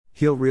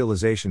Heel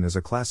realization is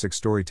a classic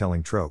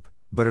storytelling trope,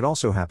 but it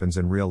also happens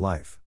in real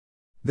life.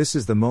 This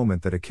is the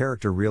moment that a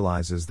character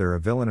realizes they're a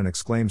villain and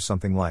exclaims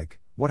something like,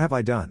 "What have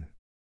I done?"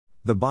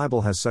 The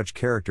Bible has such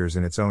characters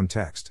in its own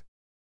text.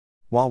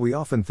 While we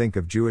often think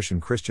of Jewish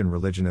and Christian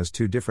religion as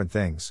two different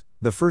things,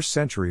 the first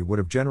century would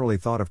have generally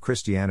thought of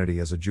Christianity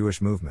as a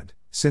Jewish movement,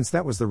 since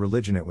that was the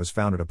religion it was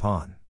founded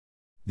upon.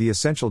 The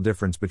essential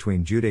difference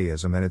between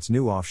Judaism and its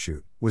new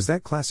offshoot was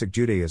that classic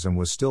Judaism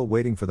was still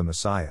waiting for the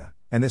Messiah,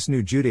 and this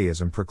new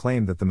Judaism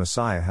proclaimed that the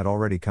Messiah had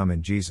already come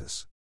in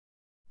Jesus.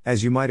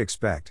 As you might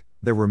expect,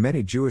 there were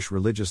many Jewish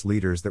religious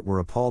leaders that were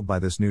appalled by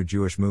this new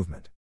Jewish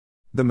movement.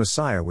 The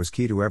Messiah was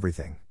key to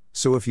everything,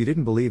 so if you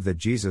didn't believe that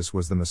Jesus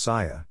was the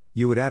Messiah,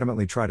 you would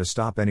adamantly try to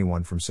stop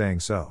anyone from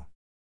saying so.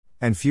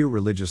 And few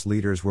religious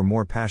leaders were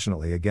more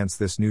passionately against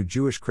this new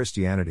Jewish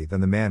Christianity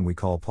than the man we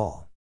call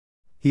Paul.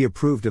 He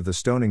approved of the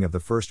stoning of the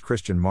first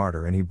Christian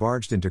martyr, and he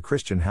barged into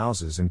Christian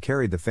houses and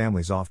carried the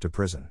families off to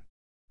prison.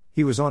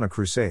 He was on a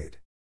crusade.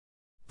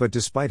 But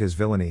despite his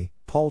villainy,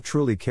 Paul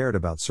truly cared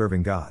about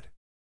serving God.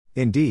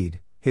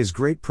 Indeed, his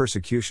great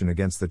persecution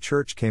against the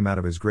church came out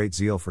of his great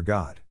zeal for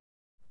God.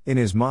 In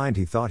his mind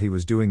he thought he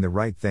was doing the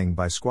right thing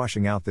by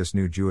squashing out this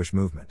new Jewish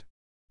movement.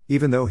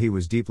 Even though he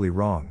was deeply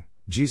wrong,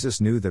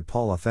 Jesus knew that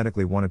Paul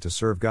authentically wanted to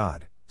serve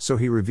God, so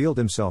he revealed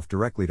himself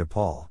directly to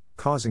Paul,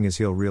 causing his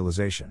heel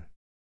realization.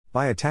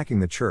 By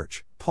attacking the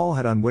church, Paul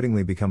had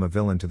unwittingly become a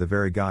villain to the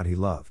very God he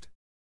loved.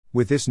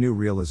 With this new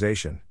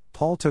realization,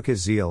 Paul took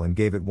his zeal and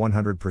gave it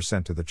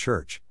 100% to the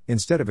church,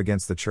 instead of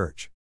against the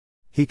church.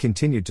 He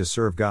continued to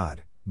serve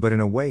God, but in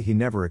a way he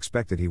never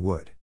expected he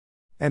would.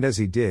 And as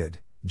he did,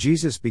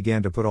 Jesus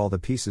began to put all the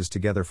pieces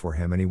together for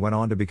him, and he went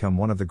on to become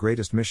one of the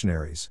greatest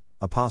missionaries,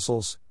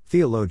 apostles,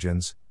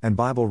 theologians, and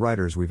Bible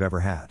writers we've ever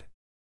had.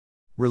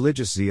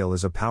 Religious zeal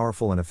is a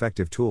powerful and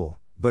effective tool,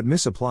 but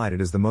misapplied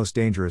it is the most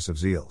dangerous of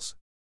zeals.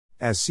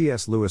 As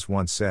C.S. Lewis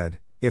once said,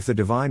 "If the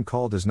divine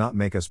call does not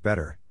make us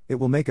better, it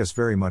will make us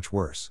very much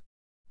worse."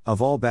 Of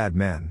all bad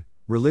men,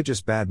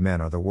 religious bad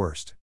men are the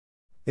worst.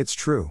 It's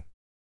true.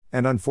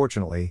 And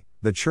unfortunately,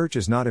 the church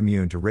is not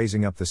immune to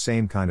raising up the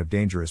same kind of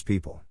dangerous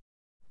people.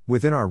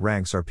 Within our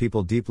ranks are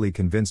people deeply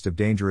convinced of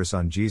dangerous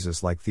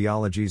un-Jesus-like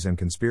theologies and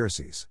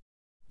conspiracies.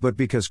 But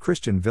because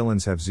Christian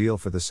villains have zeal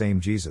for the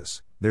same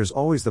Jesus, there's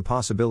always the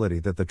possibility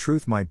that the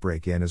truth might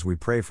break in as we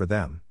pray for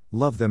them,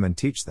 love them and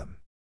teach them.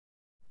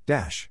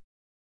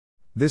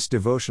 This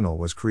devotional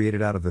was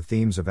created out of the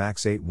themes of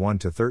Acts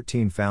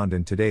 8:1-13 found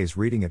in today's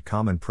reading at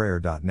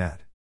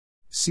commonprayer.net.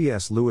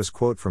 C.S. Lewis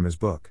quote from his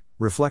book,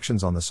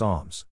 Reflections on the Psalms.